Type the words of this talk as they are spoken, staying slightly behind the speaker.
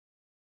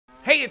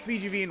Hey, it's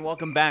VGV and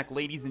welcome back,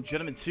 ladies and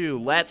gentlemen, to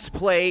Let's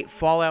Play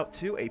Fallout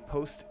 2, a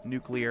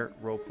post-nuclear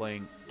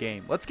role-playing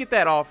game. Let's get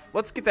that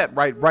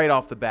right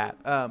off the bat.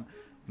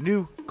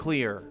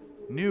 Nuclear,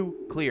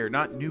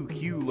 not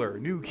nuclear.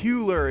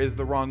 Nuclear is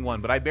the wrong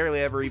one, but I barely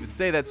ever even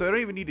say that, so I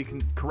don't even need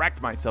to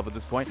correct myself at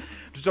this point.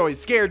 I'm just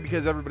always scared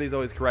because everybody's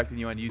always correcting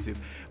you on YouTube.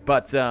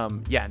 But,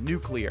 yeah,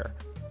 nuclear.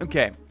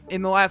 Okay,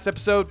 in the last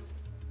episode,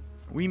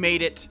 we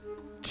made it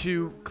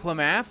to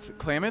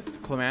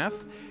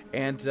Klamath,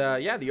 and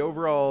yeah, the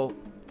overall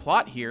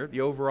plot here, the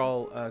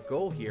overall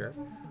goal here,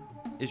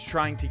 is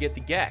trying to get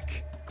the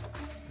Gek,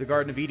 the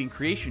Garden of Eden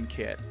creation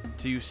kit,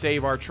 to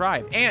save our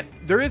tribe. And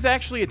there is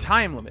actually a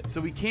time limit,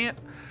 so we can't.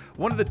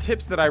 One of the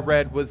tips that I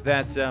read was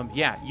that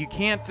yeah, you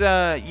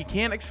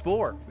can't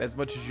explore as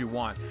much as you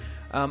want.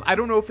 I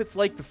don't know if it's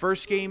like the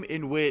first game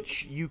in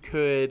which you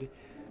could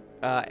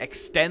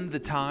extend the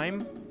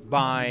time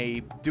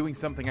by doing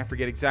something. I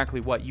forget exactly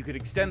what. You could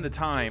extend the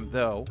time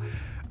though.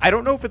 I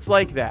don't know if it's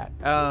like that,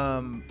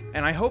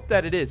 and I hope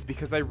that it is,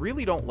 because I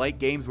really don't like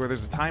games where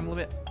there's a time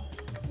limit,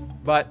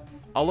 but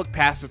I'll look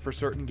past it for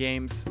certain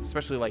games,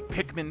 especially like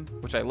Pikmin,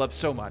 which I love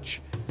so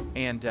much,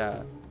 and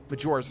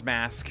Majora's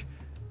Mask.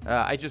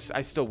 I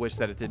still wish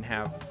that it didn't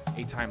have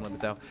a time limit,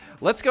 though.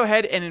 Let's go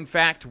ahead and, in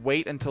fact,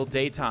 wait until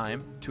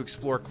daytime to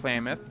explore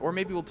Klamath, or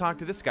maybe we'll talk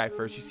to this guy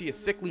first. You see a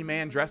sickly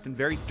man dressed in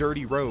very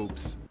dirty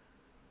robes.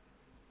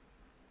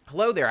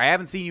 Hello there, I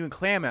haven't seen you in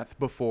Klamath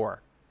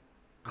before.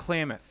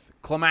 Klamath.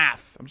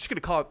 I'm just going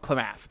to call it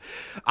Klamath.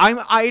 I'm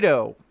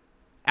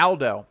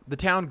Aldo, the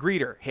town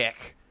greeter.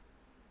 Hick.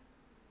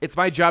 It's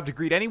my job to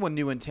greet anyone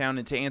new in town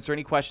and to answer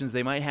any questions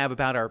they might have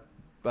about our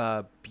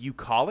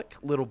bucolic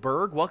little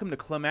burg. Welcome to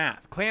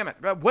Klamath.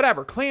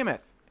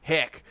 Klamath.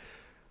 Hick.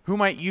 Who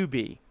might you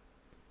be?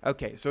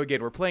 Okay, so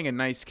again, we're playing a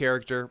nice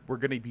character. We're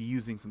going to be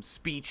using some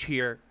speech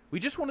here. We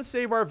just want to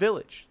save our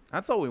village.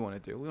 That's all we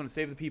want to do. We want to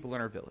save the people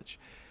in our village.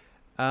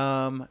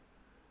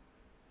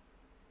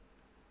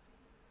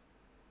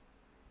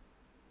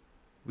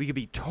 We could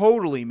be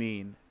totally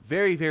mean.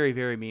 Very, very,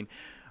 very mean.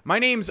 My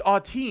name's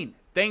Autine.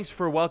 Thanks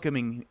for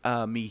welcoming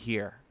me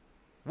here.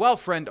 Well,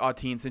 friend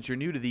Autine, since you're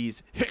new to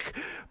these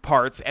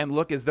parts and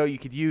look as though you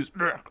could use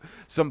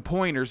some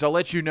pointers, I'll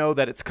let you know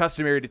that it's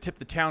customary to tip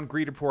the town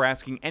greeter before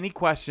asking any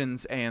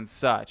questions and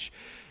such.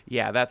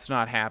 Yeah, that's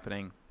not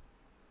happening.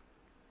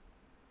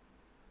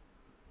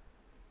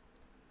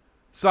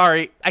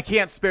 Sorry, I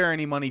can't spare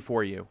any money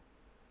for you.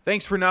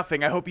 Thanks for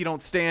nothing. I hope you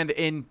don't stay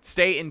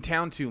in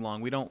town too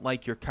long. We don't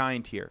like your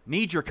kind here.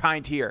 Need your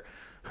kind here.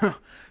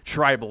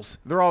 Tribals.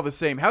 They're all the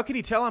same. How can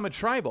you tell I'm a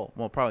tribal?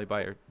 Well, probably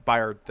by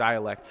our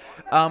dialect.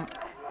 How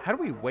do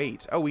we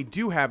wait? Oh, we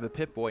do have the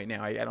Pip-Boy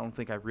now. I don't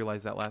think I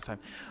realized that last time.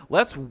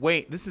 Let's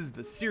wait. This is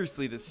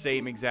seriously the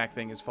same exact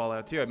thing as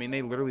Fallout 2. I mean,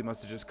 they literally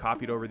must have just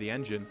copied over the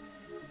engine.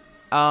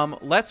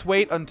 Let's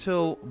wait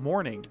until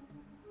morning.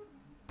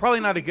 Probably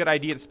not a good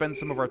idea to spend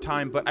some of our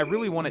time, but I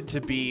really want it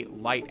to be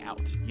light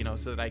out, you know,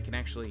 so that I can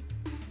actually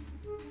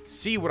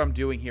see what I'm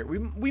doing here.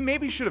 We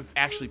maybe should have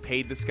actually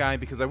paid this guy,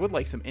 because I would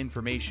like some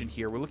information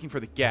here. We're looking for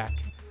the Gek.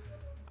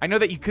 I know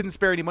that you couldn't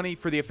spare any money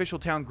for the official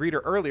town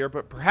greeter earlier,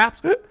 but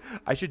perhaps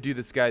I should do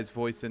this guy's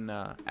voice in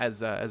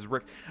as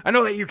Rick. I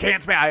know that you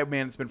can't spare.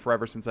 Man, it's been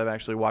forever since I've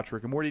actually watched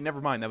Rick and Morty.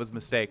 Never mind, that was a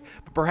mistake.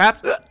 But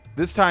perhaps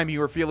this time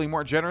you are feeling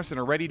more generous and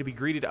are ready to be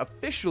greeted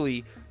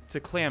officially to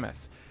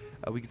Klamath.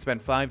 We could spend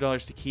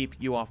 $5 to keep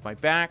you off my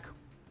back.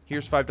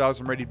 Here's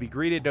 $5. I'm ready to be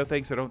greeted. No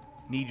thanks, I don't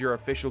need your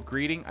official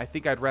greeting. I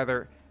think I'd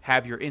rather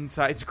have your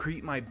insides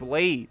greet my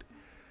blade.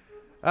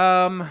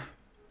 I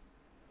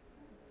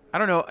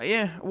don't know.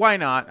 Yeah, why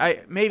not?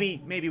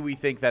 Maybe we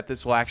think that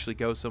this will actually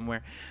go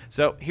somewhere.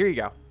 So here you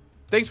go.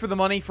 Thanks for the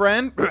money,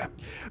 friend. We're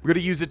going to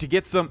use it to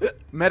get some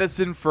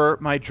medicine for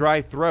my dry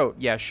throat.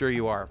 Yeah, sure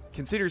you are.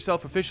 Consider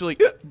yourself officially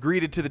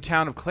greeted to the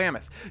town of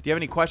Klamath. Do you have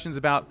any questions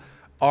about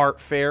our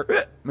fair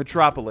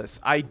metropolis?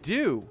 I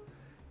do.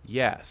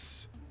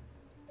 Yes.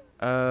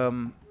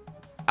 Aldo,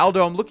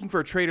 I'm looking for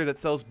a trader that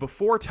sells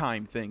before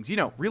time things. You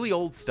know, really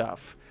old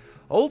stuff.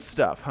 Old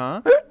stuff,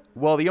 huh?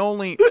 Well, the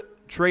only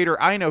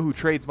trader I know who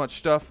trades much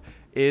stuff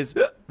is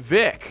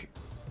Vic.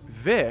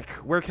 Vic?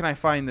 Where can I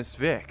find this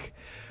Vic?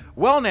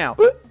 Well, now,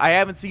 I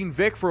haven't seen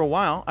Vic for a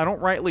while. I don't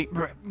rightly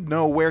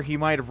know where he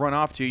might have run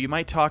off to. You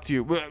might talk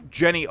to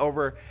Jenny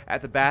over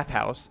at the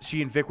bathhouse.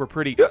 She and Vic were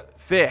pretty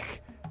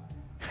thick.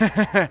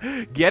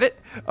 Get it?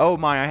 Oh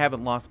my, I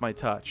haven't lost my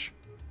touch.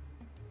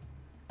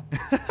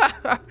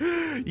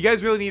 You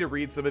guys really need to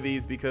read some of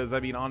these, because, I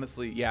mean,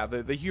 honestly, yeah,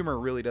 the humor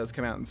really does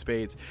come out in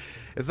spades.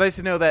 It's nice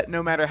to know that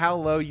no matter how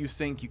low you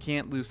sink, you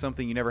can't lose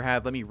something you never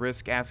had. Let me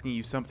risk asking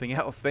you something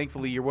else.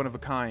 Thankfully, you're one of a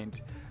kind.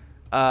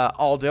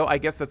 Aldo, I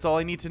guess that's all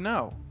I need to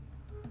know.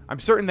 I'm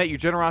certain that your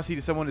generosity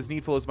to someone as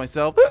needful as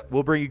myself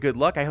will bring you good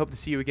luck. I hope to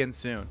see you again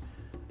soon.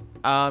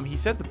 He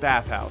said the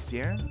bathhouse,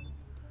 yeah?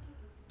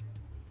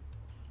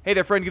 Hey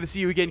there, friend. Good to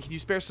see you again. Can you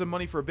spare some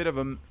money for a bit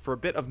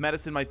of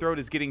medicine? My throat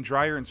is getting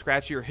drier and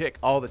scratchier. Hick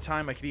all the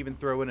time. I could even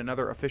throw in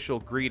another official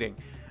greeting.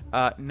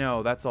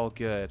 No, that's all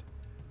good.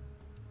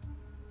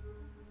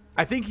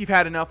 I think you've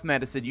had enough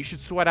medicine. You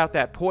should sweat out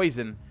that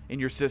poison in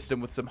your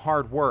system with some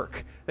hard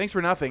work. Thanks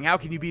for nothing. How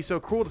can you be so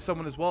cruel to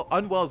someone as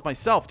unwell as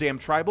myself? Damn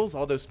tribals.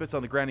 Aldo spits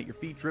on the ground at your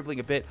feet, dribbling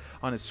a bit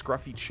on his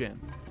scruffy chin.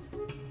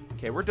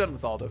 Okay, we're done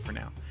with Aldo for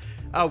now.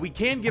 We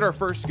can get our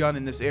first gun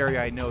in this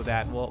area. I know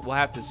that. We'll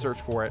have to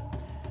search for it.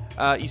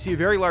 You see a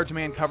very large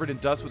man covered in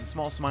dust with a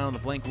small smile and a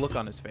blank look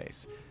on his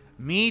face.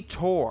 Me,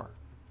 Tor.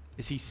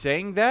 Is he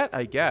saying that?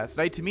 I guess.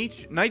 Nice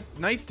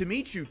to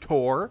meet you,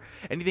 Tor.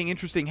 Anything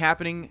interesting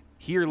happening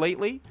here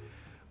lately?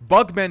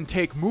 Bugmen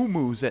take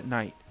moo-moos at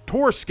night.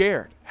 Tor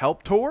scared.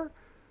 Help, Tor?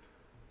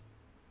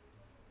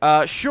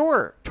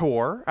 Sure,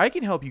 Tor. I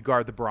can help you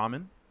guard the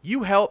Brahmin.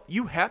 You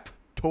hep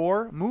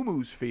Tor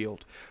moo-moo's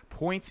field.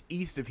 Points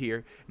east of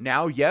here.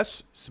 Now,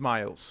 yes,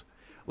 smiles.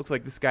 Looks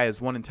like this guy has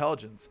one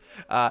intelligence.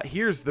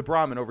 Here's the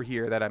Brahmin over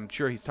here that I'm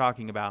sure he's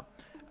talking about.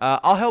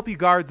 I'll help you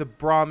guard the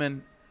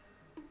Brahmin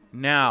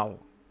now,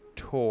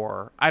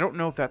 Tor. I don't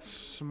know if that's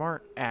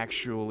smart,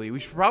 actually. We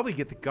should probably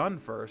get the gun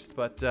first,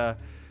 but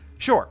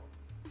sure.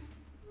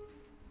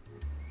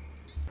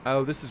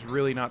 Oh, this is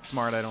really not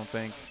smart, I don't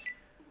think.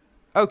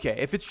 Okay,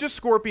 if it's just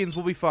scorpions,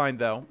 we'll be fine,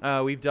 though.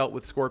 We've dealt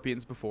with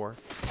scorpions before.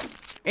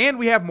 And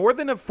we have more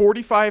than a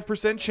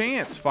 45%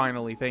 chance,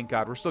 finally. Thank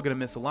God. We're still going to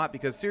miss a lot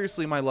because,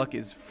 seriously, my luck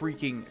is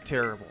freaking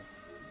terrible.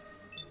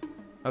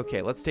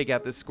 Okay, let's take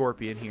out this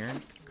scorpion here.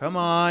 Come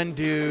on,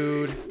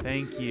 dude.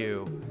 Thank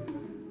you.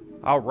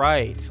 All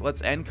right,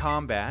 let's end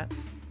combat.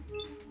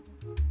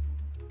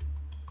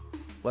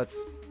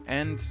 Let's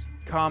end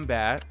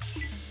combat.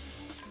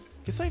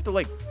 Guess I have to,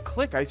 like,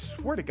 click. I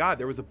swear to God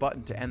there was a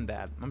button to end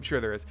that. I'm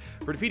sure there is.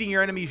 For defeating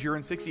your enemies, you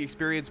earn 60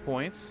 experience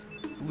points.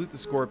 Let's loot the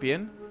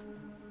scorpion.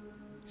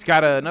 He's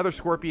got another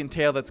scorpion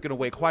tail that's going to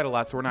weigh quite a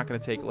lot, so we're not going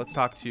to take it. Let's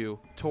talk to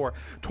Tor.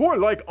 Tor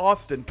like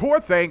Austin. Tor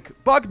think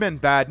bugmen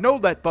bad. No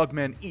let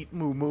bugmen eat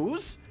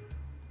moo-moos.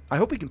 I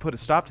hope we can put a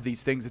stop to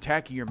these things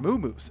attacking your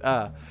moo-moos.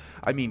 I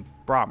mean,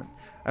 Brahmin.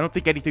 I don't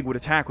think anything would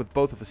attack with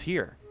both of us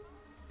here.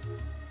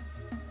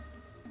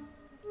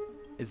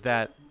 Is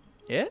that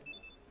it?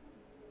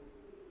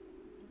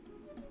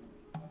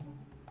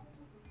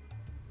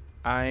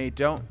 I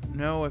don't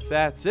know if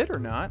that's it or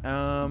not.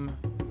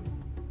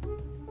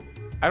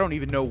 I don't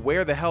even know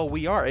where the hell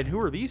we are. And who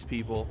are these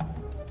people?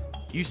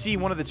 You see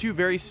one of two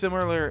very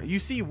similar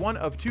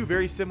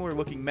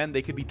looking men.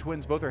 They could be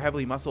twins. Both are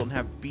heavily muscled and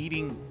have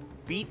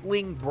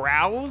beetling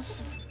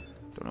brows.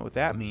 Don't know what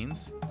that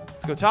means.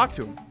 Let's go talk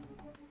to him.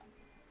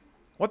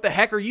 What the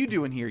heck are you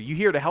doing here? You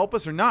here to help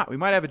us or not? We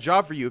might have a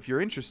job for you if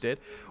you're interested.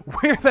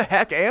 Where the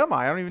heck am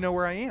I? I don't even know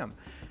where I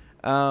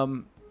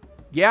am.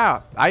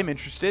 Yeah, I'm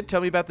interested.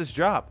 Tell me about this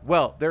job.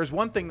 Well, there's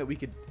one thing that we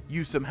could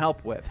use some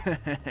help with.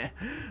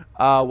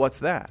 What's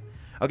that?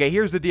 Okay,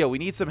 here's the deal. We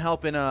need some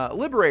help in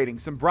liberating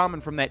some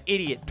Brahmin from that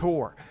idiot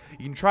Tor.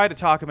 You can try to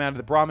talk him out of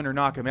the Brahmin or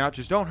knock him out.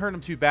 Just don't hurt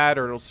him too bad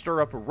or it'll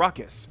stir up a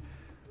ruckus.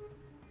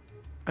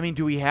 I mean,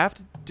 do we have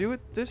to do it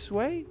this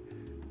way?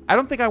 I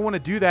don't think I want to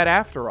do that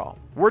after all.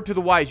 Word to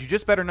the wise, you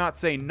just better not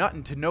say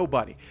nothing to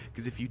nobody.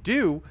 Because if you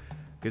do,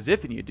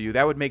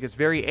 that would make us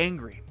very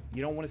angry.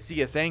 You don't want to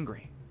see us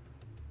angry.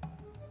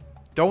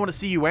 Don't want to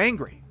see you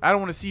angry. I don't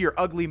want to see your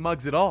ugly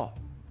mugs at all.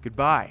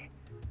 Goodbye.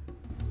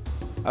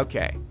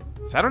 Okay.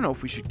 So I don't know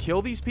if we should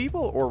kill these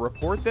people or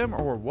report them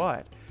or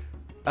what.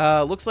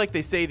 Looks like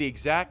they say the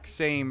exact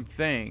same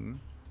thing.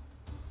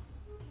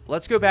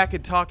 Let's go back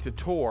and talk to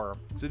Tor.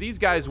 So these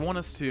guys want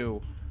us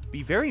to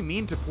be very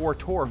mean to poor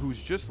Tor,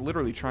 who's just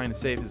literally trying to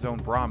save his own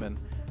Brahmin.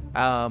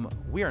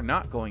 We are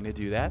not going to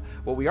do that.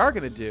 What we are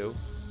going to do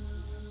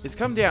is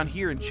come down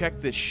here and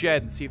check this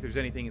shed and see if there's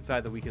anything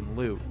inside that we can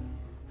loot.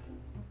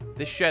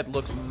 This shed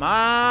looks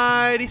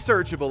mighty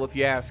searchable, if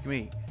you ask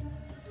me.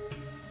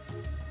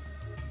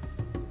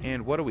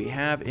 And what do we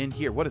have in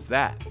here? What is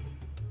that?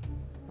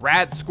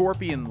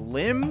 Radscorpion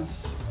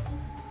limbs?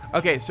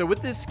 Okay, so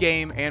with this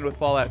game and with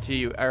Fallout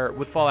 2, or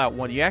with Fallout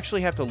 1, you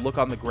actually have to look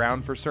on the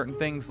ground for certain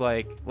things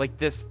like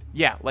this.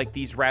 Yeah, like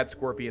these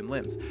Radscorpion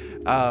limbs.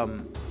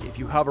 If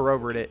you hover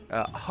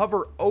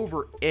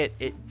over it,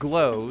 it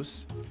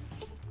glows.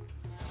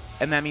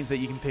 And that means that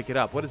you can pick it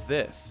up. What is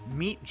this?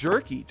 Meat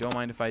jerky. Don't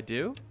mind if I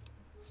do.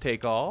 Let's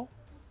take all.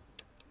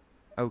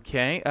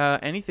 Okay.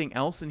 Anything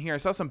else in here? I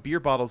saw some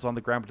beer bottles on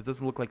the ground, but it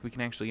doesn't look like we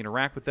can actually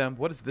interact with them.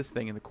 What is this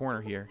thing in the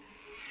corner here?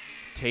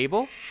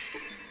 Table?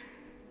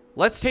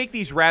 Let's take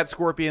these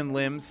Radscorpion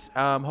limbs.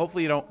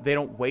 Hopefully they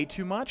don't weigh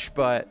too much,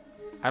 but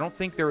I don't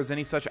think there was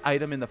any such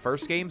item in the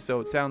first game,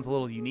 so it sounds a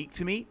little unique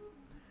to me.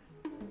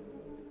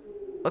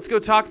 Let's go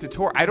talk to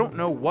Tor. I don't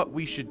know what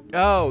we should...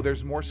 Oh,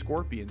 there's more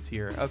scorpions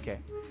here. Okay.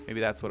 Maybe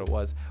that's what it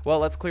was. Well,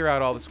 let's clear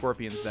out all the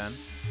scorpions then.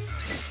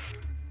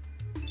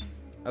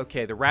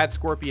 Okay, the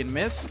Radscorpion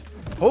missed.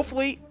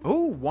 Hopefully...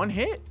 Ooh, one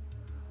hit.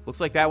 Looks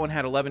like that one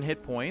had 11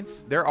 hit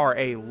points. There are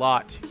a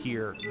lot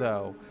here,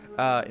 though.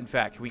 In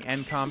fact, can we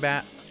end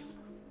combat?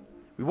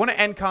 We want to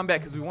end combat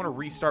because we want to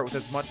restart with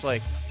as much,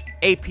 like,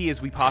 AP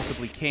as we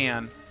possibly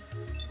can.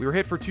 We were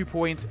hit for 2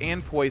 points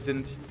and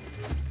poisoned.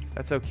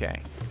 That's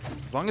okay.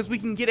 As long as we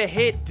can get a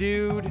hit,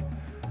 dude.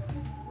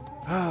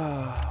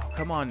 Oh,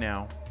 come on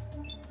now.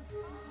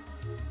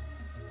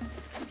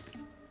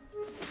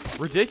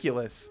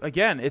 ridiculous.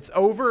 Again, it's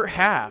over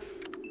half.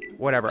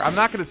 Whatever. I'm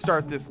not going to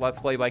start this Let's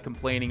Play by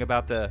complaining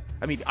about the...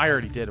 I mean, I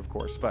already did, of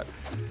course, but...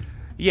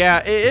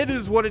 Yeah, it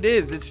is what it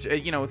is. It's,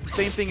 you know, it's the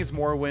same thing as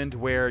Morrowind,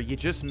 where you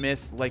just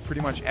miss, like,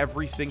 pretty much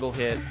every single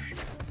hit.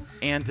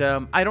 And,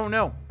 I don't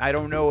know. I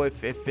don't know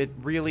if it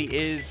really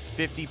is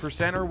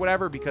 50% or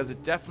whatever, because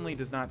it definitely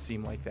does not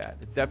seem like that.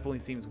 It definitely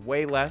seems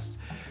way less.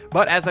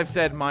 But, as I've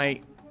said,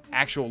 my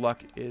actual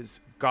luck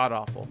is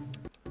god-awful.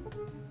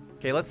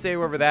 Okay, let's save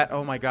over that.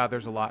 Oh my god,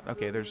 there's a lot.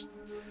 Okay, there's...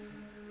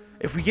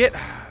 If we get...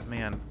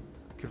 Man,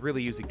 could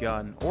really use a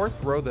gun. Or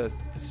throw the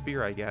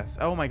spear, I guess.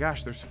 Oh my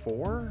gosh, there's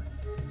 4?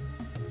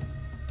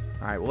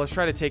 Alright, well, let's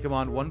try to take them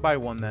on one by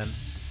one then.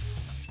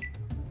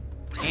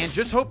 And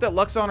just hope that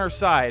luck's on our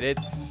side.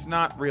 It's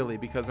not really,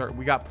 because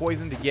we got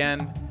poisoned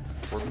again.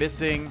 We're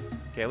missing.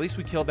 Okay, at least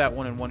we killed that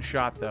one in one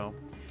shot, though.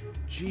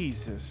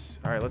 Jesus.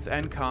 Alright, let's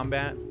end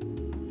combat.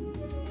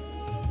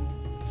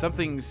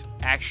 Something's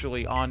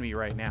actually on me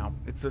right now.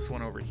 It's this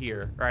one over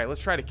here. Alright,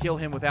 let's try to kill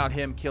him without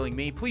him killing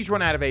me. Please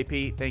run out of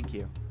AP. Thank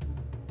you.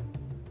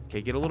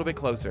 Okay, get a little bit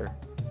closer.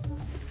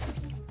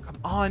 Come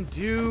on,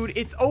 dude.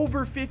 It's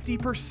over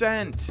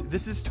 50%.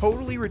 This is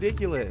totally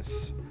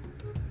ridiculous.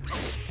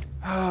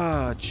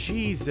 Ah,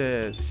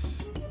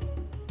 Jesus.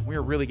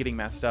 We're really getting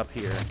messed up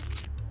here.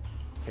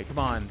 Okay, come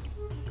on.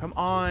 Come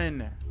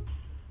on.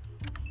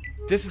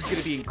 This is going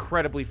to be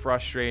incredibly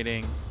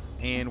frustrating.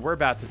 And we're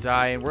about to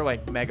die, and we're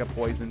like mega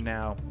poisoned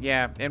now.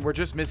 Yeah, and we're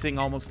just missing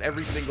almost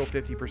every single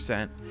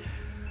 50%.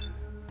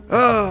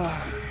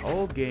 Ugh.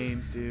 Old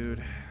games,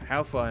 dude.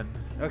 How fun.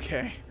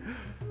 Okay.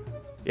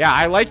 Yeah,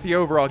 I like the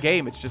overall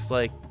game. It's just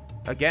like,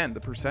 again,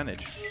 the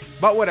percentage.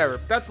 But whatever.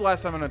 That's the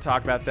last time I'm going to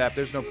talk about that.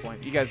 There's no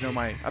point. You guys know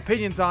my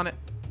opinions on it.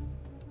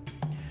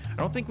 I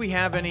don't think we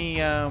have any...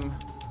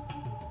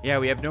 Yeah,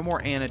 we have no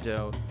more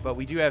antidote. But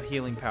we do have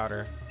healing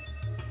powder.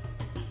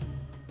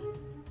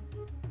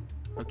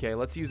 Okay,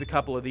 let's use a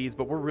couple of these.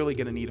 But we're really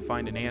going to need to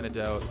find an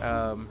antidote.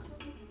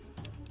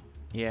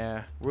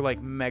 Yeah, we're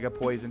like mega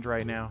poisoned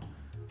right now.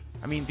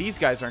 I mean, these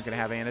guys aren't going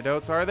to have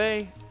antidotes, are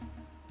they?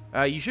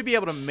 You should be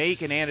able to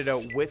make an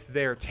antidote with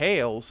their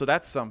tail, so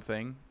that's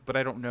something. But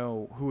I don't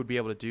know who would be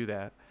able to do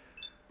that.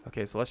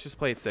 Okay, so let's just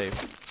play it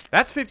safe.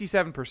 That's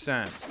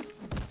 57%.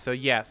 So,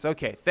 yes.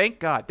 Okay, thank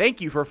God.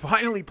 Thank you for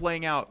finally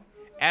playing out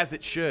as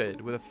it should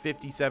with a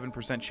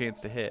 57%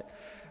 chance to hit.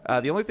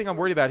 The only thing I'm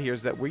worried about here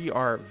is that we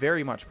are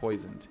very much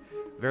poisoned.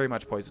 Very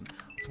much poisoned.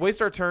 Let's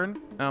waste our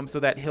turn so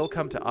that he'll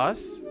come to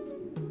us.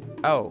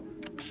 Oh.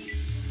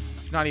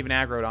 It's not even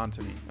aggroed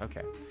onto me.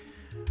 Okay.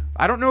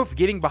 I don't know if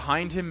getting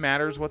behind him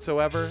matters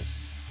whatsoever.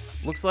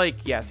 Looks like,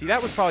 yeah, see,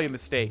 that was probably a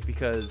mistake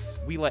because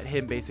we let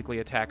him basically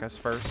attack us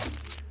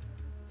first.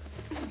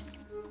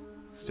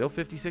 Still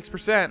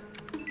 56%.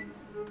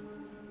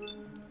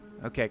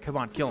 Okay, come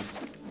on, kill him.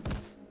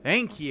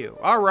 Thank you.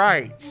 All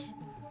right.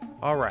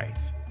 All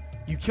right.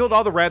 You killed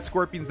all the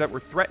radscorpions that were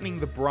threatening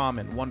the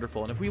Brahmin.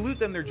 Wonderful. And if we loot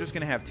them, they're just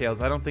going to have tails.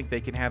 I don't think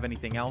they can have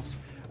anything else.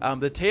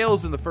 The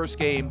tails in the first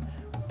game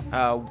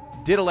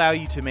did allow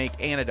you to make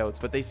antidotes,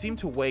 but they seem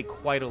to weigh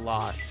quite a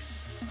lot.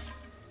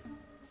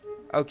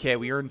 Okay,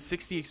 we earned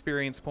 60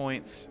 experience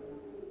points.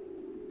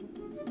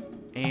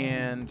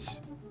 And,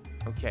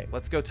 okay,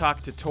 let's go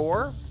talk to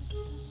Tor.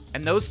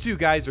 And those two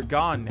guys are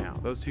gone now.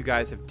 Those two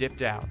guys have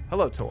dipped out.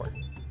 Hello, Tor.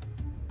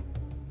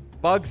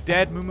 Bug's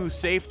dead. Moo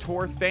safe.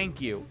 Tor,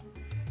 thank you.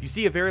 You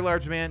see a very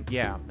large man?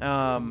 Yeah.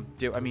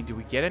 Do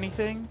we get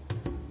anything?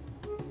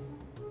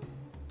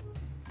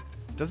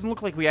 Doesn't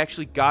look like we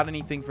actually got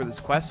anything for this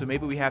quest, so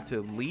maybe we have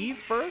to leave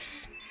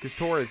first? Because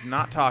Tor is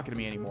not talking to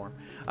me anymore.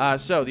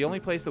 So the only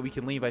place that we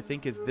can leave, I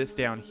think, is this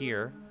down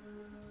here.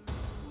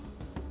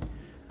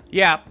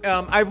 Yeah,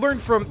 I've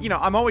learned from, you know,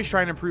 I'm always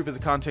trying to improve as a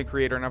content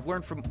creator, and I've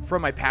learned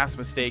from my past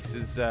mistakes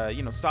is,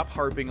 you know, stop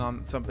harping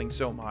on something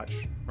so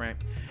much, right?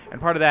 And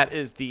part of that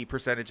is the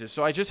percentages.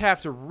 So I just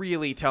have to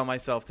really tell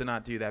myself to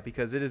not do that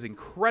because it is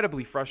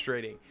incredibly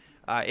frustrating.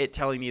 It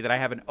telling me that I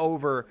have an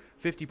over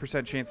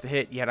 50% chance to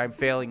hit, yet I'm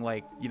failing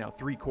like, you know,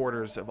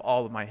 3/4 of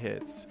all of my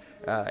hits.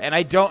 And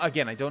I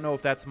don't know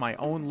if that's my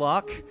own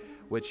luck,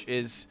 which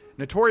is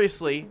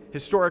notoriously,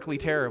 historically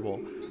terrible,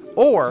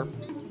 or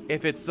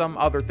if it's some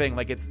other thing,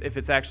 like if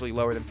it's actually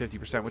lower than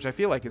 50%, which I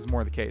feel like is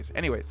more the case.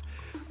 Anyways,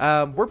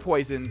 we're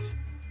poisoned,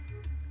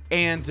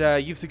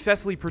 and you've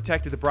successfully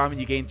protected the Brahmin.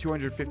 You gained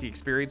 250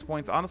 experience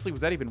points. Honestly, was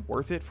that even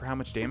worth it for how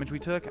much damage we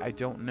took? I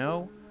don't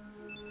know.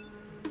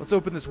 Let's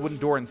open this wooden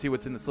door and see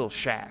what's in this little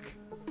shack.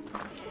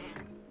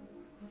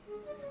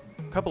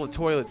 A couple of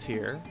toilets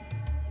here.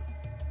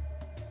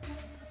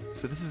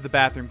 So this is the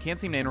bathroom. Can't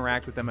seem to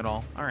interact with them at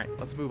all. All right,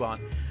 let's move on.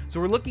 So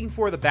we're looking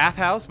for the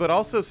bathhouse, but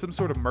also some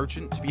sort of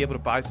merchant to be able to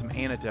buy some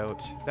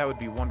antidote. That would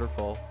be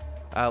wonderful.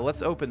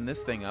 Let's open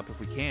this thing up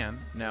if we can.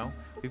 No.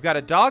 We've got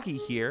a doggy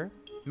here.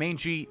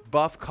 Mangy,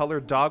 buff,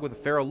 colored dog with a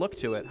feral look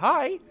to it.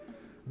 Hi.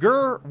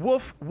 Grr,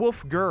 woof,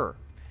 woof, grr.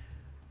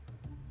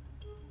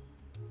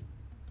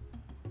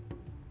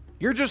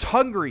 You're just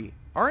hungry,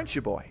 aren't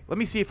you, boy? Let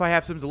me see if I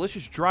have some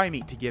delicious dry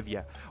meat to give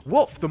you.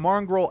 Wolf, the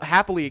mongrel,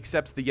 happily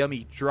accepts the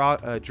yummy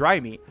dry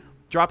meat.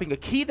 dropping a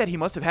key that he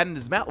must have had in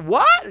his mouth.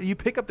 What? You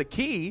pick up the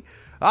key?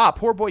 Ah,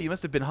 poor boy, you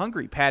must have been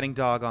hungry. Patting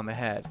dog on the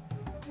head.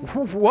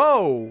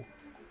 Whoa.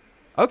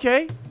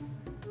 Okay.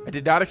 I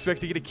did not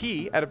expect to get a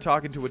key out of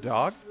talking to a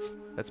dog.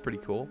 That's pretty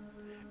cool.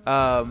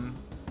 All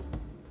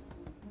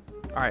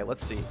right,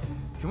 let's see.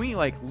 Can we,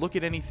 like, look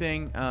at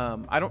anything?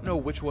 I don't know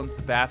which one's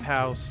the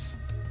bathhouse.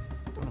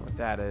 Don't know what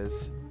that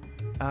is.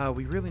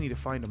 We really need to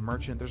find a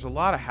merchant. There's a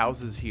lot of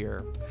houses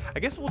here. I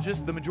guess we'll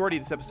just, the majority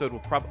of this episode will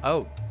probably,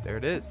 oh, there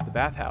it is, the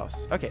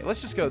bathhouse. Okay,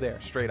 let's just go there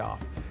straight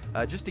off,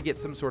 just to get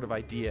some sort of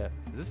idea.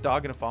 Is this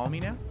dog going to follow me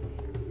now?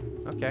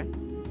 Okay.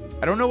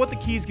 I don't know what the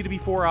key is going to be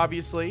for,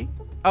 obviously.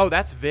 Oh,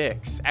 that's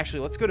Vic's. Actually,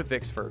 let's go to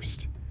Vic's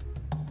first.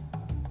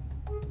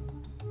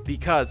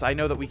 Because I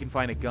know that we can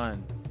find a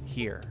gun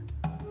here.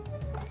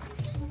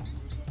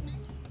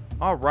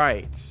 All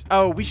right.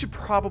 Oh, we should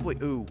probably,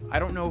 ooh, I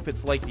don't know if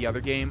it's like the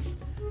other game.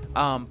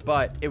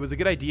 But it was a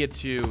good idea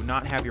to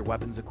not have your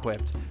weapons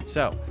equipped.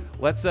 So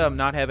let's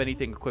not have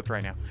anything equipped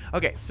right now.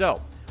 Okay, so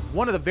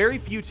one of the very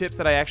few tips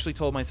that I actually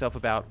told myself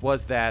about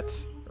was that,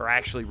 or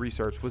actually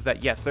researched, was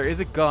that yes, there is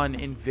a gun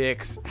in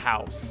Vic's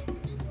house.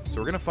 So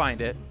we're gonna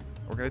find it.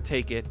 We're gonna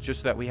take it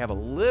just so that we have a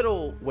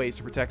little ways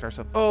to protect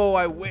ourselves. Oh,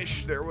 I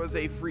wish there was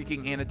a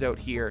freaking antidote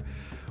here.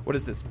 What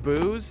is this?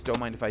 Booze? Don't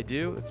mind if I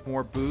do. It's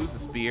more booze.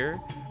 It's beer.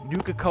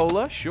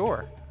 Nuka-Cola?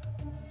 Sure.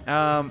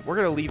 We're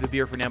going to leave the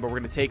beer for now, but we're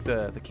going to take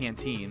the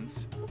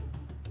canteens.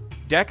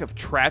 Deck of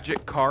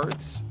tragic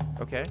cards.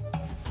 Okay.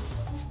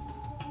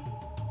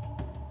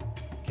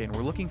 Okay, and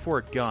we're looking for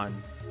a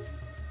gun.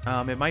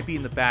 It might be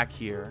in the back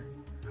here.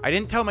 I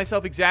didn't tell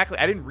myself exactly.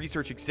 I didn't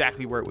research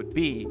exactly where it would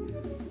be.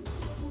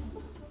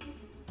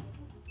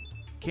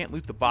 Can't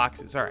loot the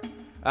boxes. All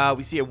right.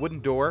 We see a wooden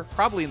door.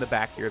 Probably in the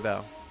back here,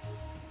 though.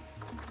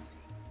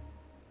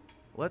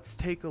 Let's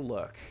take a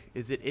look.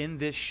 Is it in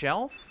this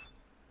shelf?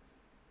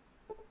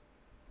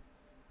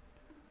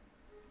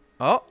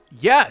 Oh,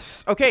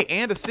 yes. Okay,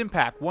 and a stim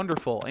pack.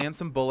 Wonderful. And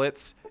some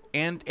bullets.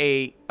 And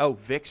a... Oh,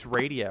 Vic's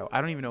radio.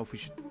 I don't even know if we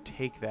should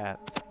take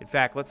that. In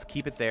fact, let's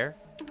keep it there.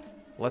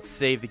 Let's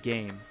save the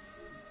game.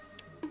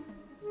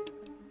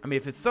 I mean,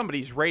 if it's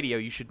somebody's radio,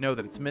 you should know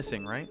that it's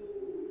missing, right?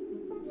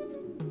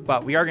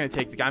 But we are going to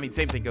take the gun. I mean,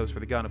 same thing goes for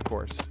the gun, of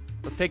course.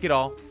 Let's take it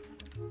all.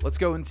 Let's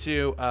go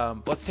into...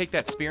 let's take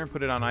that spear and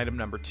put it on item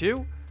number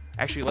 2.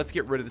 Actually, let's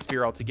get rid of the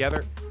spear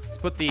altogether. Let's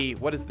put the...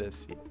 What is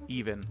this?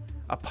 Even.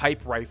 A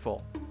pipe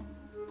rifle.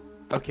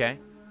 Okay.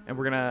 And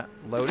we're going to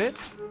load it.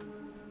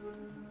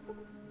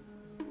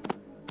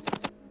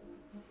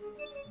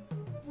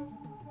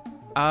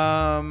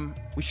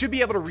 We should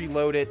be able to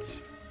reload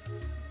it.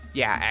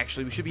 Yeah,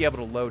 actually, we should be able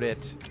to load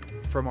it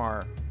from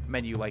our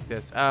menu like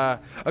this.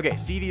 Okay,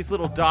 see these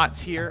little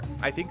dots here?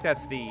 I think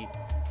that's the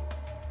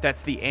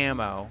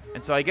ammo.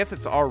 And so I guess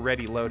it's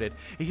already loaded.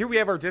 And here we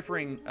have our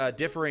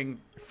differing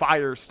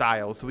fire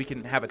styles. So we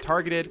can have it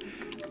targeted.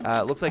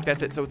 Looks like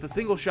that's it. So it's a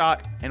single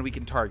shot, and we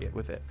can target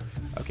with it.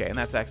 Okay, and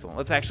that's excellent.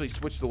 Let's actually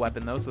switch the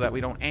weapon, though, so that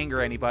we don't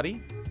anger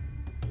anybody.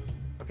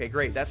 Okay,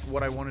 great. That's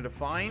what I wanted to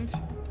find.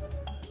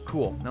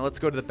 Cool. Now let's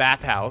go to the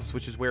bathhouse,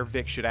 which is where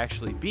Vic should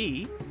actually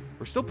be.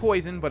 We're still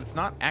poisoned, but it's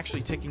not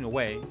actually ticking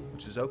away,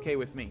 which is okay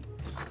with me.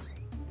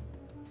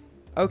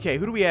 Okay,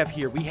 who do we have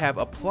here? We have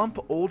a plump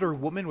older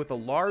woman with a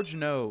large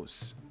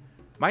nose.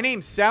 My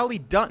name's Sally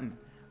Dutton,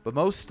 but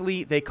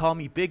mostly they call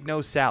me Big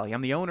Nose Sally.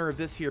 I'm the owner of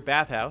this here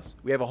bathhouse.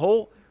 We have a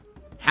whole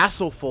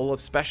hassleful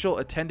of special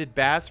attended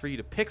baths for you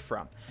to pick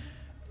from.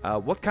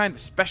 What kind of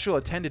special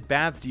attended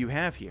baths do you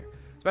have here?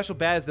 Special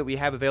baths that we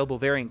have available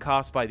vary in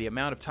cost by the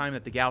amount of time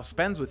that the gal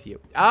spends with you.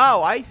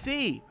 Oh, I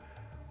see.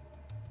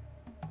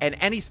 And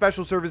any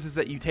special services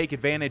that you take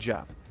advantage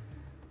of.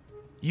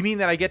 You mean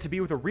that I get to be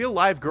with a real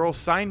live girl?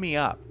 Sign me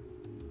up.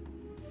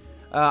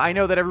 I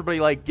know that everybody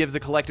like gives a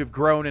collective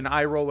groan and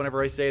eye roll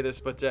whenever I say this,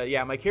 but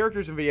yeah, my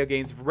characters in video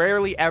games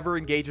rarely ever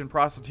engage in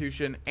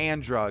prostitution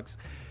and drugs.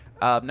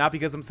 Not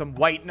because I'm some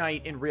white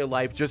knight in real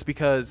life, just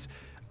because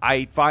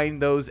I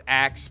find those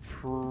acts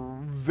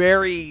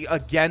very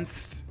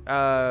against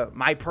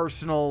my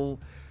personal...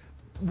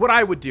 what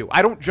I would do.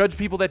 I don't judge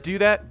people that do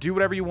that. Do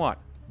whatever you want.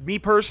 Me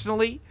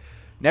personally,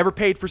 never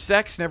paid for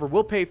sex, never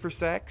will pay for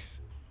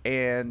sex,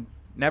 and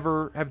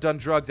never have done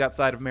drugs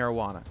outside of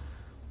marijuana,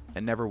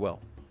 and never will.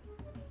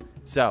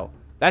 So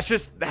that's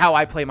just how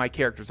I play my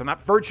characters. I'm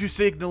not virtue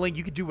signaling.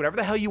 You can do whatever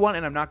the hell you want,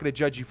 and I'm not going to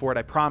judge you for it.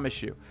 I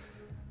promise you.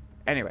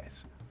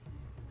 Anyways,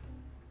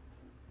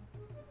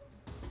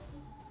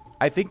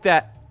 I think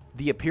that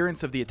the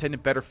appearance of the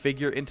attendant better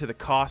figure into the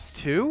cost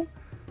too.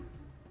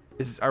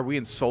 Are we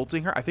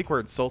insulting her? I think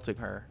we're insulting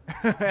her.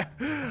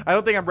 I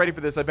don't think I'm ready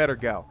for this. I better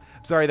go.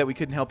 I'm sorry that we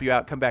couldn't help you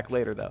out. Come back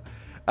later, though.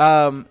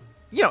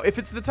 You know, if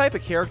it's the type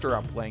of character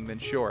I'm playing, then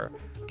sure.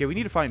 Okay, we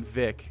need to find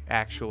Vic,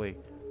 actually.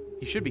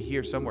 He should be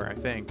here somewhere, I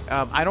think.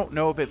 I don't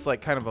know if it's,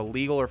 like, kind of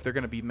illegal or if they're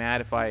going to be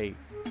mad if I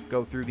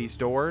go through these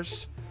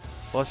doors.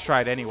 Well, let's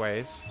try it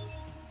anyways.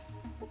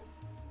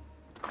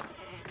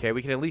 Okay,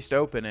 we can at least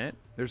open it.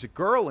 There's a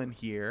girl in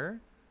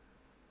here.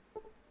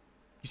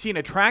 You see an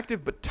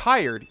attractive but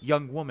tired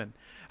young woman.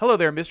 Hello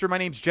there, mister. My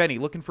name's Jenny.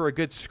 Looking for a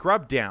good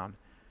scrub down.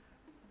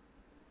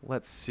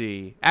 Let's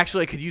see.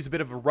 Actually, I could use a bit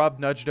of a rub,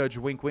 nudge, nudge,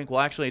 wink, wink. Well,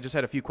 actually, I just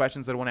had a few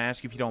questions that I want to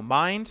ask you if you don't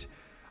mind.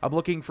 I'm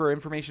looking for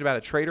information about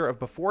a trader of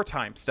before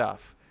time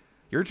stuff.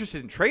 You're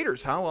interested in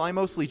traders, huh? Well, I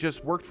mostly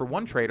just worked for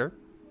one trader.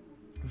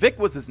 Vic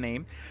was his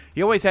name.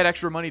 He always had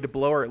extra money to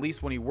blow, or at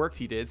least when he worked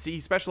he did. See, he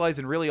specialized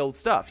in really old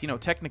stuff, you know,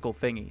 technical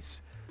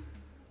thingies.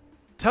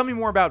 Tell me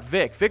more about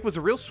Vic. Vic was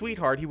a real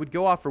sweetheart. He would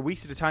go off for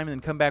weeks at a time and then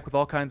come back with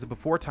all kinds of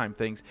before-time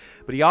things.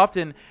 But he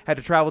often had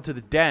to travel to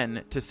the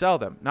den to sell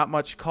them. Not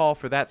much call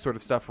for that sort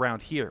of stuff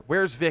around here.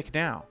 Where's Vic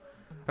now?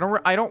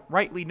 I don't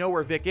rightly know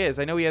where Vic is.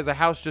 I know he has a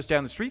house just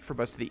down the street from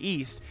us to the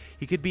east.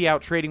 He could be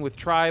out trading with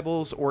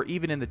tribals or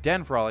even in the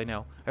den for all I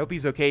know. I hope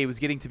he's okay. He was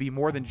getting to be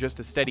more than just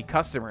a steady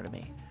customer to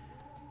me.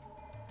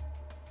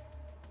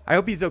 I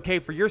hope he's okay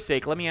for your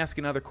sake. Let me ask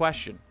another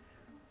question.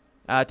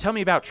 Tell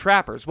me about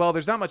trappers. Well,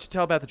 there's not much to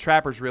tell about the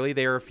trappers, really.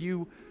 They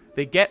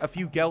get a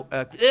few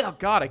oh,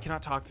 God, I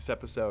cannot talk this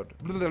episode.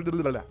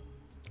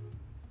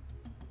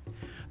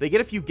 They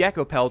get a few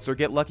gecko pelts or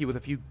get lucky with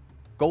a few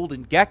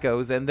golden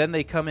geckos, and then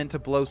they come in to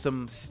blow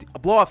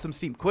off some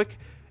steam quick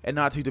and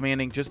not too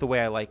demanding, just the way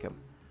I like them.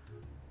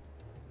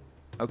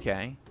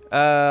 Okay.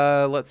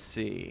 Let's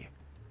see.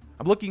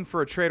 I'm looking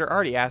for a trader. I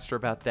already asked her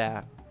about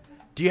that.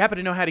 Do you happen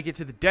to know how to get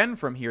to the den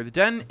from here? The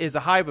den is a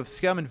hive of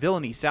scum and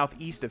villainy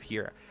southeast of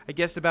here. I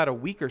guessed about a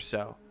week or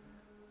so.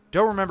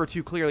 Don't remember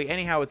too clearly.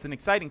 Anyhow, it's an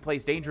exciting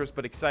place. Dangerous,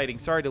 but exciting.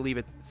 Sorry to leave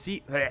it.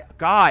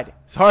 God.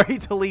 Sorry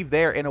to leave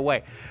there in a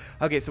way.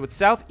 Okay, so it's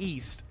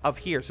southeast of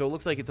here, so it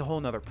looks like it's a whole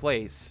nother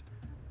place.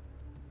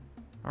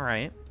 All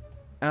right.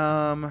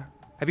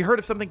 Have you heard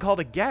of something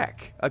called a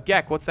gek? A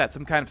gek, what's that?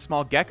 Some kind of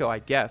small gecko, I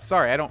guess.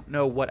 Sorry, I don't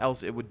know what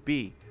else it would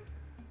be.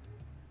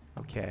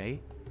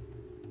 Okay.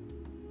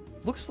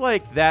 Looks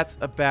like that's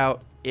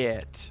about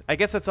it. I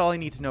guess that's all I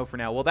need to know for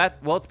now.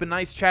 Well, it's been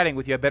nice chatting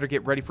with you. I better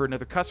get ready for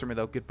another customer,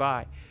 though.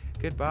 Goodbye.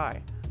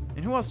 Goodbye.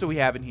 And who else do we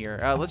have in here?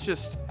 Let's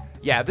just...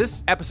 Yeah,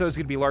 this episode is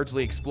going to be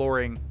largely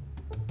exploring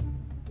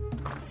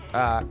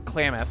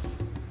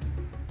Klamath.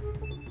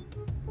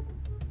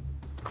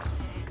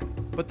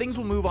 But things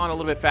will move on a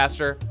little bit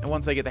faster, and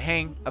once I get the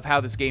hang of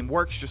how this game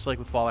works, just like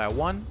with Fallout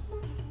 1.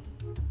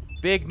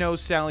 Big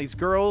Nose Sally's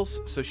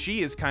girls, so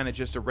she is kind of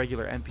just a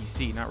regular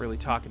NPC, not really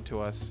talking to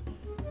us.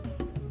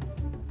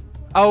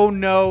 Oh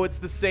no, it's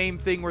the same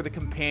thing where the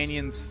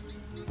companions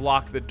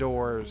block the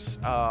doors.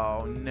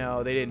 Oh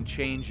no, they didn't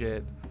change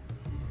it.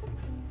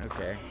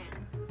 Okay.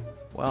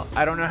 Well,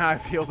 I don't know how I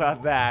feel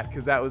about that,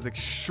 because that was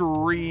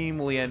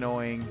extremely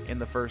annoying in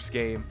the first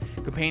game.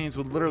 Companions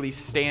would literally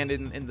stand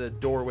in the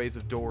doorways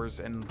of doors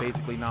and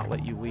basically not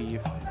let you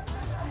leave.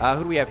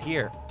 Who do we have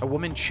here? A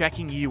woman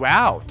checking you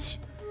out.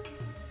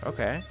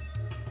 Okay.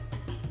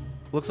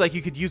 Looks like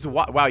you could use a...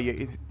 Wow,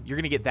 you're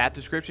going to get that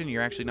description?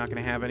 You're actually not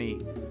going to have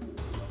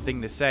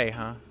anything to say,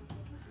 huh? All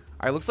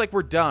right, looks like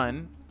we're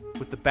done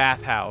with the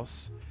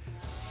bathhouse.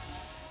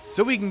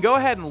 So we can go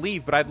ahead and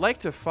leave, but I'd like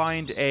to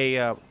find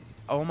a...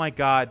 oh my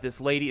god, this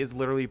lady is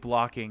literally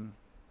blocking.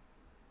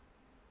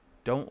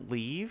 Don't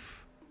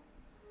leave?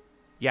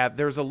 Yeah,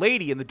 there's a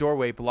lady in the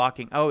doorway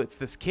blocking. Oh, it's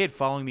this kid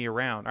following me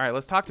around. All right,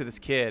 let's talk to this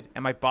kid.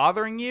 Am I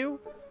bothering you?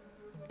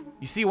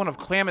 You see one of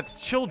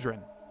Klamath's children.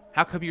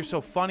 How come you're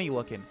so funny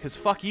looking? Because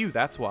fuck you,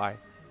 that's why.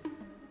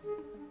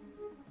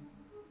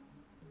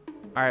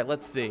 Alright,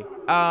 let's see.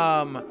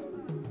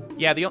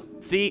 Yeah,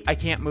 see, I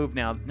can't move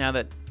now. Now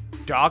that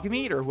dog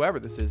meat or whoever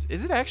this is.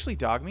 Is it actually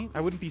dog meat?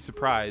 I wouldn't be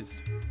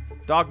surprised.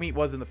 Dog meat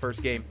was in the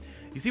first game.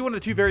 You see one of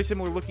the two very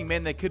similar looking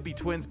men that could be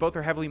twins. Both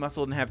are heavily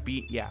muscled and have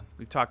beat. Yeah,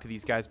 we've talked to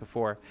these guys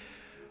before.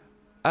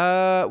 We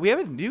have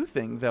a new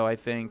thing, though, I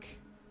think.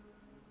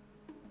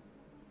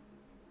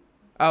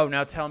 Oh,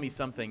 now tell me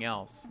something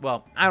else.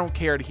 Well, I don't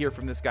care to hear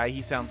from this guy.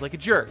 He sounds like a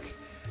jerk.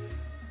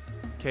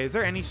 Okay, is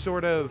there any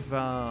sort of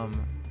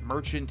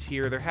merchant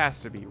here? There has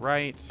to be,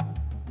 right?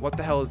 What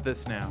the hell is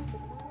this now?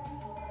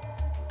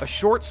 A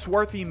short,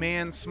 swarthy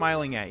man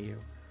smiling at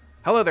you.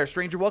 Hello there,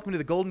 stranger. Welcome to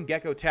the Golden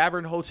Gecko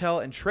Tavern, Hotel,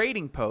 and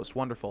Trading Post.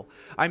 Wonderful.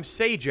 I'm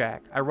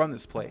Sajak. I run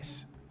this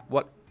place.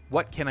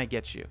 What can I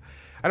get you?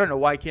 I don't know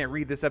why I can't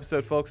read this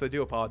episode, folks. I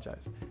do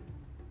apologize.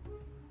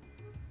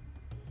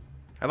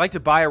 I'd like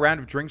to buy a round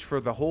of drinks for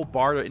the whole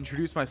bar to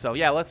introduce myself.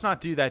 Yeah, let's not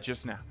do that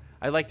just now.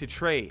 I'd like to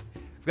trade.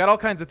 I've got all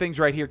kinds of things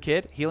right here,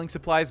 kid. Healing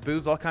supplies,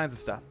 booze, all kinds of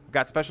stuff. I've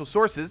got special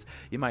sources,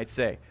 you might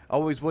say.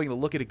 Always willing to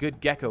look at a good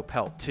gecko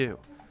pelt, too.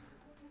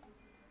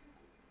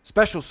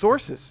 Special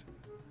sources?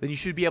 Then you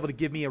should be able to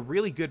give me a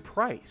really good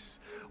price.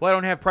 Well, I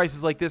don't have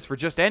prices like this for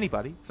just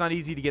anybody. It's not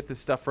easy to get this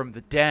stuff from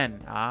the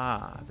den.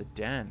 Ah, the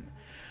den.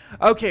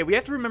 Okay, we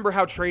have to remember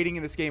how trading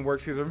in this game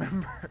works, because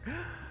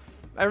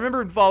I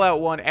remember in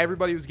Fallout 1,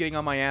 everybody was getting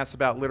on my ass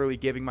about literally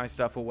giving my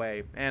stuff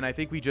away. And I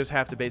think we just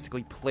have to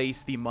basically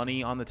place the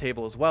money on the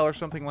table as well or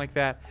something like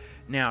that.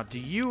 Now, do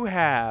you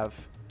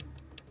have...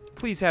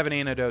 Please have an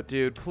antidote,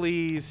 dude.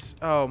 Please.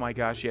 Oh my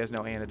gosh, he has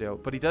no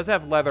antidote. But he does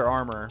have leather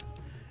armor.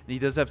 And he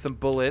does have some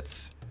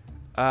bullets.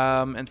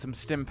 And some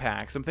stim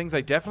packs. Some things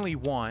I definitely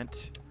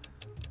want.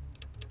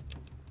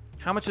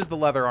 How much is the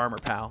leather armor,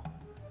 pal?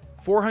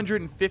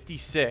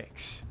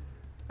 456.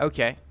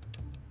 Okay.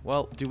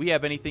 Well, do we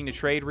have anything to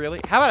trade, really?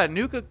 How about a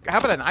nuka? How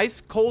about an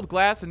ice cold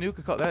glass of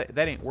nuka?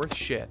 That ain't worth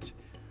shit.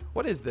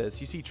 What is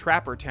this? You see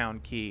Trapper Town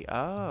key.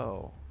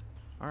 Oh.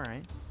 All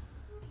right.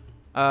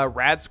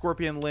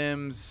 Radscorpion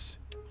limbs.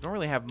 Don't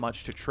really have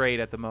much to trade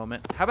at the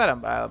moment. How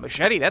about a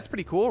machete? That's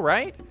pretty cool,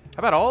 right? How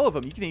about all of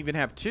them? You can even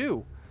have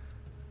 2.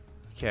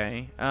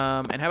 Okay.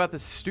 And how about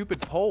this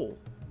stupid pole?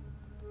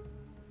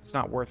 It's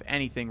not worth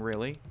anything,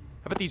 really.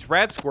 How about these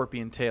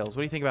radscorpion tails?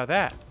 What do you think about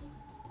that?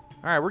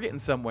 All right, we're getting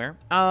somewhere.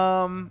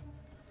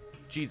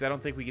 Geez, I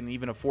don't think we can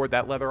even afford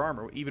that leather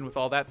armor, even with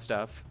all that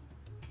stuff.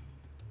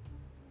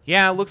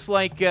 Yeah, it looks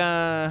like,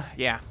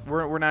 yeah,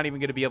 we're not even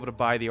going to be able to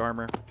buy the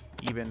armor,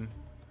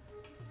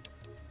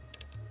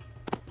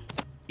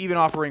 even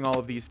offering all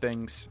of these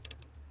things.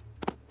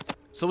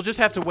 So we'll just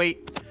have to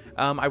wait.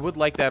 I would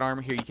like that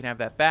armor here. You can have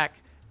that back.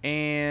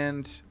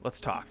 And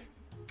let's talk.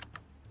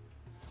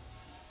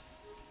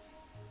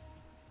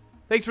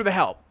 Thanks for the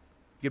help.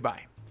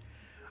 Goodbye.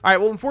 All right,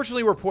 well,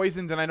 unfortunately, we're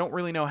poisoned, and I don't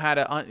really know how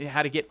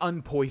to get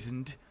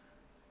unpoisoned.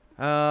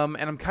 And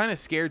I'm kind of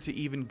scared to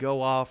even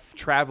go off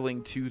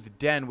traveling to the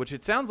den, which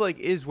it sounds like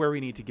is where we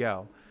need to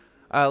go.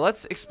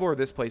 Let's explore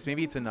this place.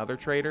 Maybe it's another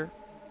trader.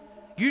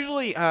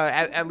 Usually,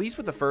 at least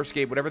with the first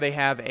game, whenever they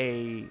have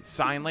a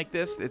sign like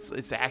this,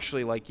 it's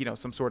actually like, you know,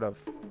 some sort of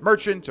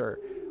merchant or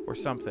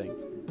something.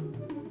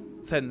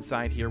 Let's head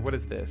inside here. What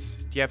is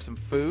this? Do you have some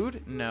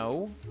food?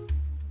 No.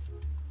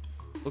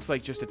 Looks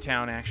like just a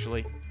town,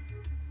 actually.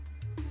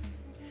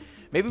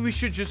 Maybe we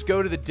should just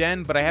go to the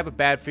den, but I have a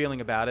bad feeling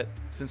about it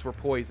since we're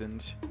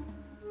poisoned.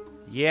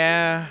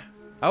 Yeah.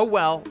 Oh,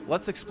 well.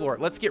 Let's explore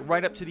it. Let's get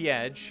right up to the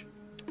edge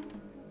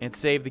and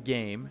save the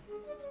game.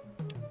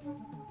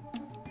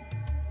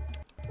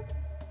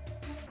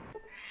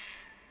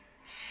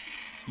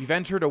 You've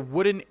entered a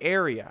wooden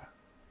area.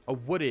 A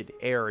wooded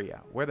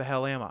area. Where the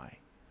hell am I?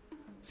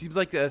 Seems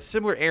like a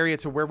similar area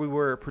to where we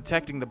were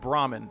protecting the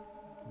Brahmin,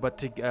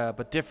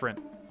 but different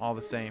all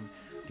the same.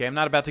 Okay, I'm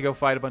not about to go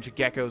fight a bunch of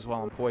geckos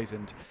while I'm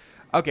poisoned.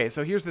 Okay,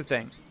 so here's the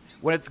thing.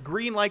 When it's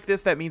green like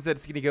this, that means that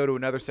it's going to go to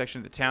another section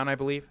of the town, I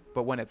believe.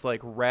 But when it's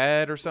like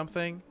red or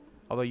something,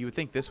 although you would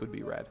think this would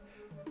be red.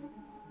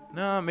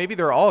 No, maybe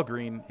they're all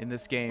green in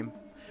this game.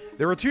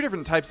 There were 2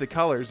 different types of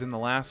colors in the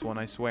last one,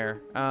 I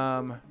swear.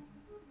 I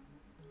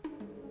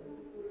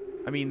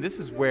mean, this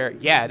is where...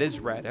 Yeah, it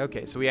is red.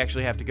 Okay, so we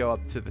actually have to go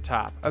up to the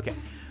top. Okay.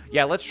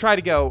 Yeah, let's try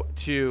to go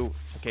to...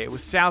 Okay, it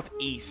was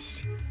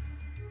southeast.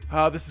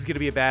 Oh, this is going to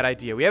be a bad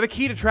idea. We have a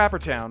key to Trapper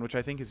Town, which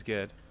I think is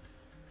good.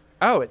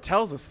 Oh, it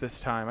tells us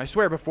this time. I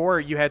swear before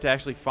you had to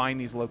actually find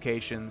these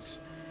locations.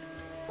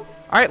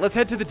 All right, let's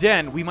head to the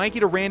den. We might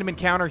get a random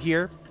encounter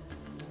here.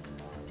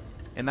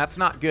 And that's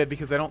not good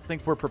because I don't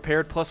think we're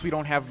prepared. Plus, we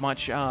don't have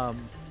much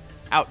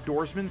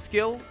outdoorsman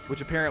skill,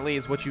 which apparently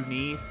is what you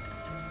need.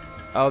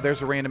 Oh,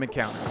 there's a random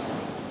encounter.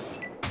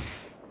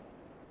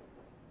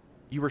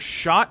 You were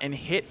shot and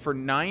hit for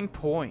 9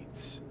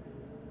 points.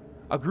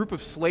 A group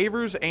of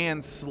slavers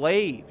and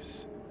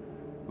slaves.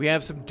 We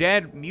have some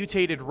dead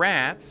mutated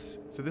rats.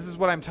 So this is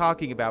what I'm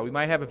talking about. We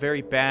might have a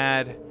very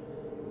bad...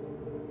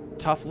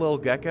 Tough little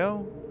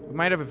gecko? We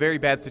might have a very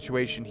bad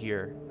situation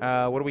here.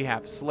 What do we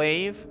have?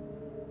 Slave.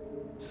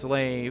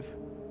 Slave.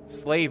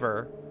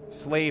 Slaver.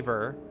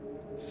 Slaver.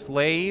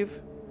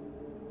 Slave.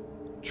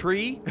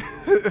 Tree?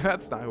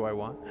 That's not who I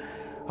want.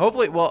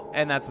 Hopefully, well,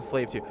 and that's a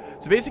slave too.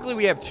 So basically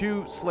we have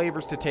 2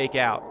 slavers to take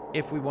out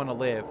if we want to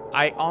live.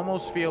 I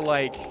almost feel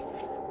like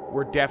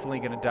we're definitely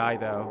going to die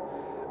though.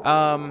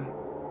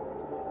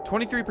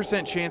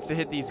 23% chance to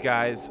hit these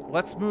guys.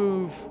 Let's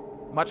move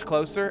much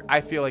closer. I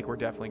feel like we're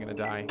definitely going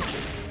to die.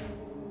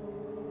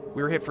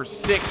 We were hit for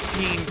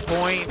 16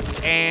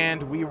 points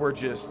and we were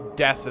just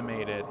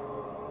decimated.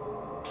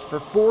 For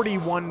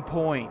 41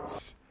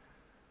 points.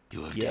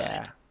 You have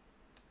died.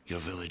 Your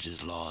village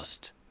is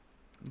lost.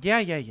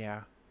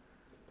 Yeah.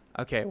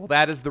 Okay, well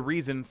that is the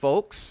reason,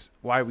 folks,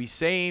 why we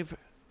save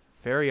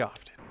very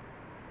often.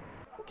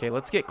 Okay,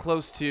 let's get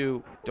close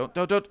to...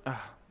 Don't.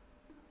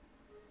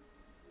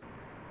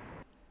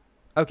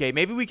 Okay,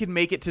 maybe we can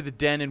make it to the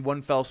den in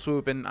one fell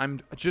swoop, and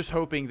I'm just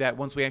hoping that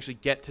once we actually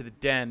get to the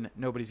den,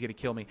 nobody's going to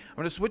kill me. I'm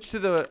going to switch to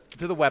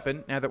the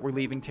weapon now that we're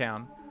leaving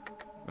town.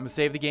 I'm going to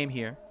save the game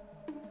here.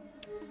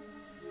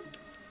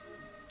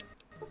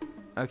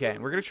 Okay,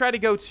 we're going to try to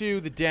go to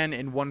the den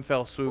in one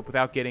fell swoop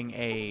without getting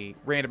a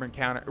random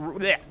encounter.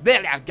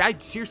 I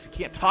seriously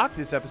can't talk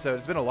this episode.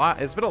 It's been a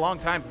long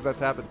time since that's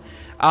happened.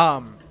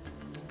 We're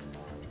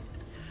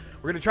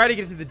going to try to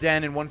get to the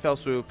den in one fell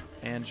swoop,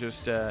 and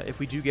just, if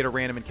we do get a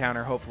random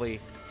encounter, hopefully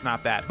it's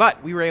not bad.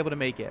 But we were able to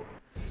make it.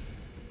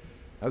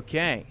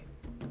 Okay.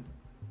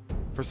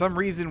 For some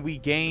reason, we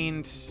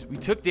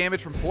took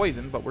damage from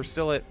poison, but we're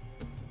still at...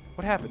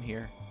 What happened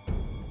here?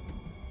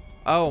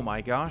 Oh my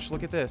gosh,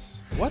 look at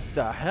this. What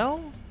the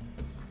hell?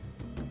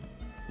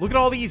 Look at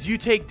all these. You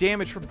take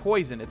damage from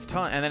poison. It's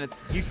and then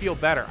you feel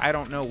better. I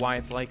don't know why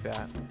it's like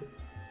that.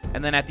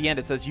 And then at the end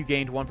it says you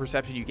gained 1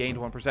 perception, you gained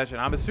 1 perception.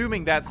 I'm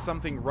assuming that's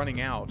something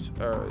running out,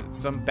 or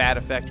some bad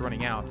effect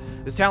running out.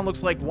 This town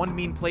looks like one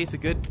mean place, a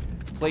good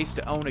place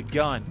to own a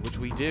gun, which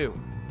we do.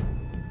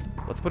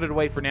 Let's put it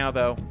away for now,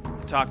 though,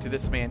 and talk to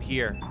this man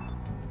here.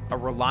 A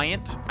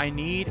Reliant? I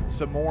need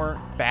some more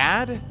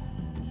bad?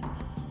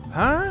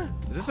 Huh?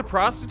 Is this a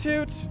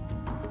prostitute?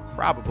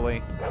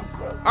 Probably.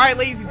 All right,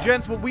 ladies and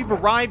gents, well, we've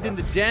arrived in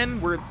the den.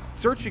 We're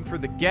searching for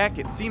the Gek.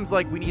 It seems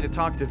like we need to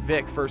talk to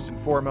Vic first and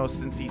foremost,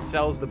 since he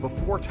sells the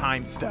before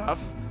time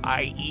stuff,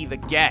 i.e. the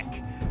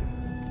Gek.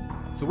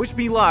 So wish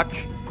me luck.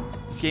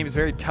 This game is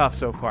very tough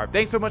so far.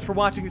 Thanks so much for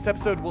watching this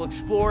episode. We'll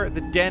explore the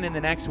den in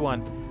the next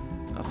one.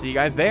 I'll see you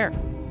guys there.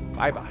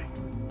 Bye-bye.